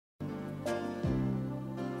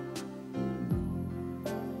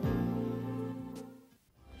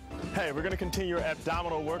Hey, we're going to continue your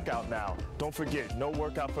abdominal workout now. Don't forget, no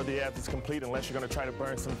workout for the abs is complete unless you're going to try to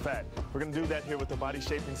burn some fat. We're going to do that here with the body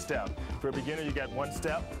shaping step. For a beginner, you got 1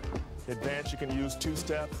 step. Advanced, you can use 2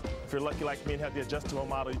 steps. If you're lucky like me and have the adjustable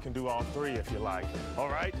model, you can do all 3 if you like. All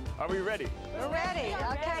right, are we ready? We're ready.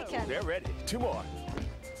 Okay, Ken. They're ready. 2 more.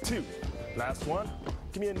 2. Last one.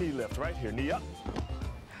 Give me a knee lift right here. Knee up.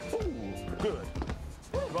 Ooh, good.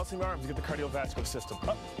 Crossing your arms to get the cardiovascular system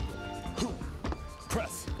up. Ooh.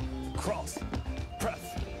 Press. Cross. Press.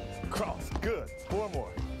 Cross. Good. 4 more.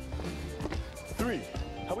 3.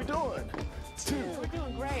 How we doing? 2. We're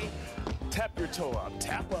doing great. Tap your toe up.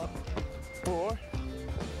 Tap up. 4.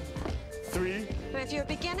 3. But if you're a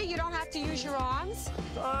beginner, you don't have to use your arms.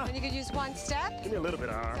 And you could use 1 step. Give me a little bit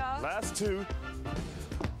of arm. So. Last 2.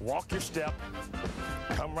 Walk your step.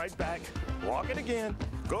 Come right back. Walk it again.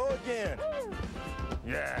 Go again. Woo.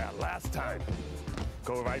 Yeah, last time.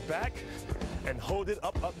 Go right back and hold it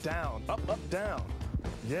up, up, down. Up, up, down.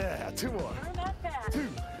 Yeah, 2 more. Turn that back. 2.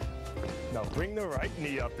 Now bring the right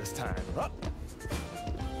knee up this time. Up.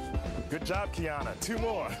 Good job, Kiana. 2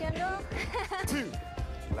 more. 2.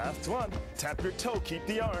 Last one. Tap your toe. Keep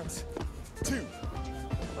the arms. 2.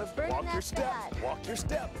 We're burning Walk your step. Walk your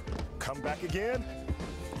step. Come back again.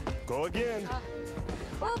 Go again.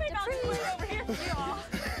 Well, Deprise. Over here for you all.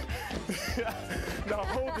 Now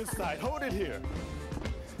hold this side. Hold it here.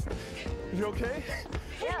 You okay?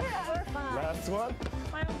 Yeah, we're fine. Last one.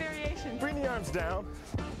 My own variation. Bring the arms down.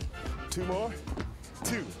 2 more.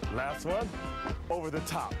 2. Last one. Over the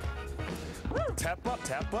top. Woo. Tap up,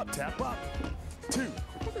 tap up, tap up. 2.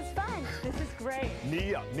 This is fun. This is great.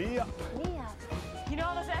 Knee up, knee up. Knee up. You know,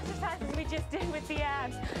 all those exercises we just did with the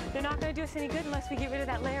abs, they're not going to do us any good unless we get rid of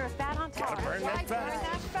that layer of fat on top. Gotta burn that fat. Burn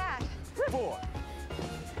that fat. 4.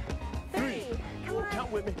 3. Come on.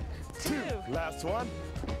 Count with me. 2. Last one.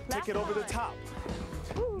 Take it over the top.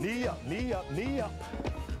 Knee up, knee up, knee up.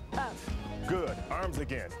 Up. Good. Arms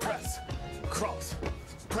again. Press. Cross.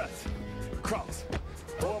 Press. Cross.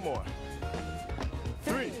 4 more.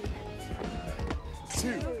 3.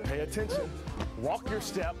 2. Pay attention. Walk your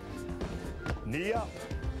step. Knee up.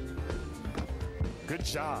 Good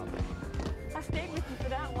job. I stayed with you for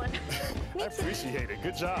that one. I appreciate it.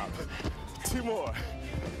 Good job. 2 more.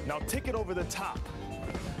 Now take it over the top.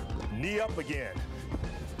 Knee up again.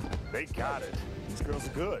 They got it. These girls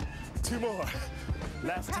are good. 2 more.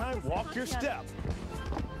 Last time, walk your step.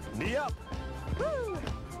 Knee up. Woo.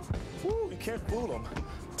 Woo, you can't fool them.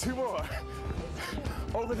 2 more.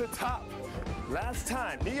 Over the top. Last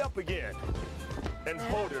time, knee up again. And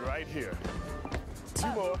hold it right here. 2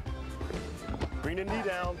 more. Bring the knee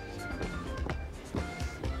down.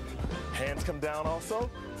 Hands come down also.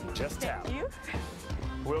 Just tap. Thank you.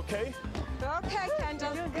 We okay? Okay,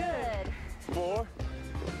 Kendall. Doing good. 4.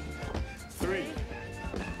 3.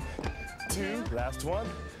 2. Last one.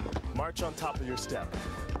 March on top of your step.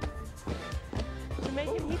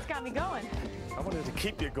 Jamaican heat's got me going. I wanted to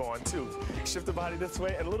keep you going too. Shift the body this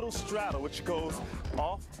way and a little straddle, which goes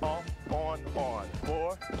off, on.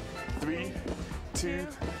 4, 3, 2,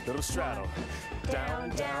 little straddle. Down,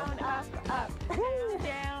 down, up, up. Down,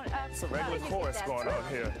 down, up. It's a regular chorus going on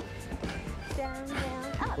here. Down, down,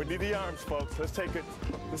 up. We need the arms, folks. Let's take it.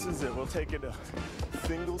 This is it. We'll take it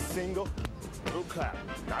single, single, little clap.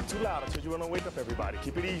 Not too loud until you want to wake up everybody.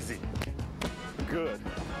 Keep it easy. Good.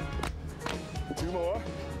 2 more.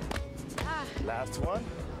 Last one.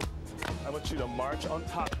 I want you to march on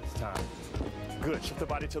top this time. Good. Shift the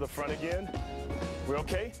body to the front again. We're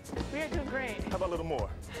okay? We are doing great. How about a little more?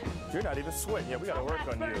 You're not even sweating yet. We got to work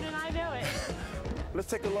on you. Burning, I know it. Let's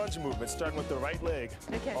take a lunge movement, starting with the right leg.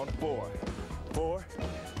 Okay. On 4. 4,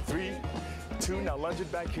 3, 2. Now lunge it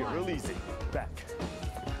back here. Real easy. Back.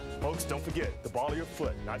 Folks, don't forget, the ball of your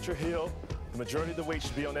foot, not your heel. The majority of the weight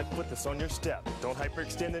should be on that foot that's on your step. Don't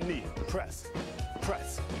hyperextend the knee. Press,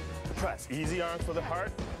 press, press. Easy arms for the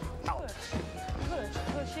heart. Out.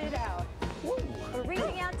 Push it out. Woo. We're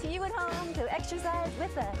reaching out to you at home to exercise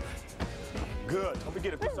with us. Good. Don't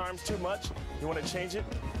forget, if this arm's too much, you want to change it,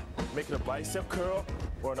 make it a bicep curl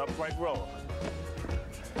or an upright row.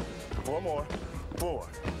 4 more. 4,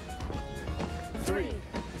 3.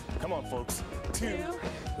 Come on, folks. 2.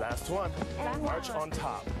 Last one. And March one. on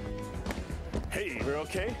top. Hey, we're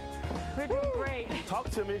okay? We're doing great. Talk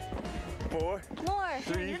to me. 4, More.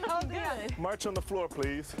 3. You're looking good. March on the floor,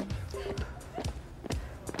 please.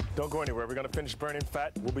 Don't go anywhere. We're going to finish burning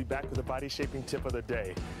fat. We'll be back with the body shaping tip of the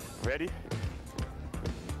day. Ready?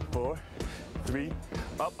 4, 3.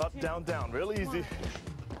 Up, up, down, down. Real easy.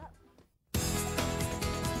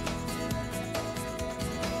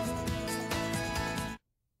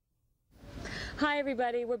 Hi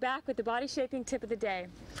everybody, we're back with the body shaping tip of the day.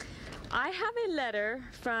 I have a letter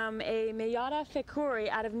from a Miyata Fekuri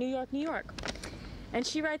out of New York, New York. And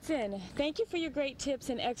she writes in, "Thank you for your great tips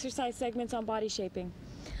and exercise segments on body shaping.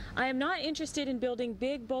 I am not interested in building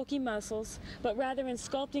big, bulky muscles, but rather in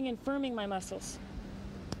sculpting and firming my muscles."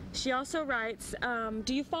 She also writes,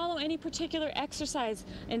 "Do you follow any particular exercise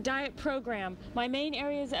and diet program? My main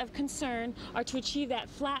areas of concern are to achieve that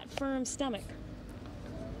flat, firm stomach."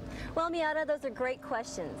 Well, Miata, those are great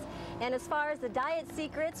questions. And as far as the diet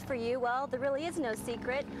secrets for you, well, there really is no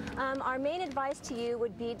secret. Our main advice to you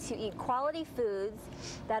would be to eat quality foods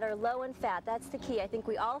that are low in fat. That's the key. I think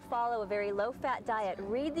we all follow a very low-fat diet.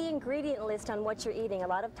 Read the ingredient list on what you're eating. A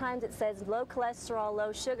lot of times it says low cholesterol,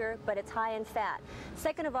 low sugar, but it's high in fat.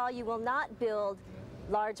 Second of all, you will not build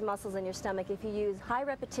large muscles in your stomach if you use high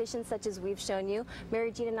repetitions such as we've shown you.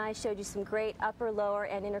 Mary Jean and I showed you some great upper, lower,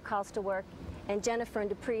 and intercostal work. And Jennifer and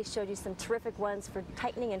Deprise showed you some terrific ones for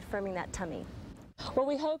tightening and firming that tummy. Well,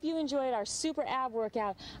 we hope you enjoyed our super ab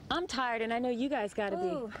workout. I'm tired, and I know you guys got to be.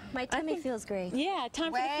 Ooh, my tummy feels great. Yeah,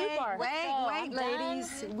 time for the food bar. Wait,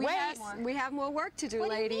 ladies. We have more work to do,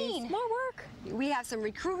 ladies. What do you mean? More work. We have some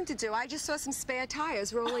recruiting to do. I just saw some spare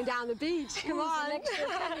tires rolling down the beach. Come on. Some extra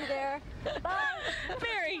tummy there. Bye.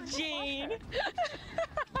 Mary Jean.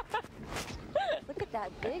 Look at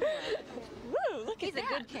that big one. Woo, look He's at a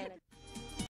that. good candidate.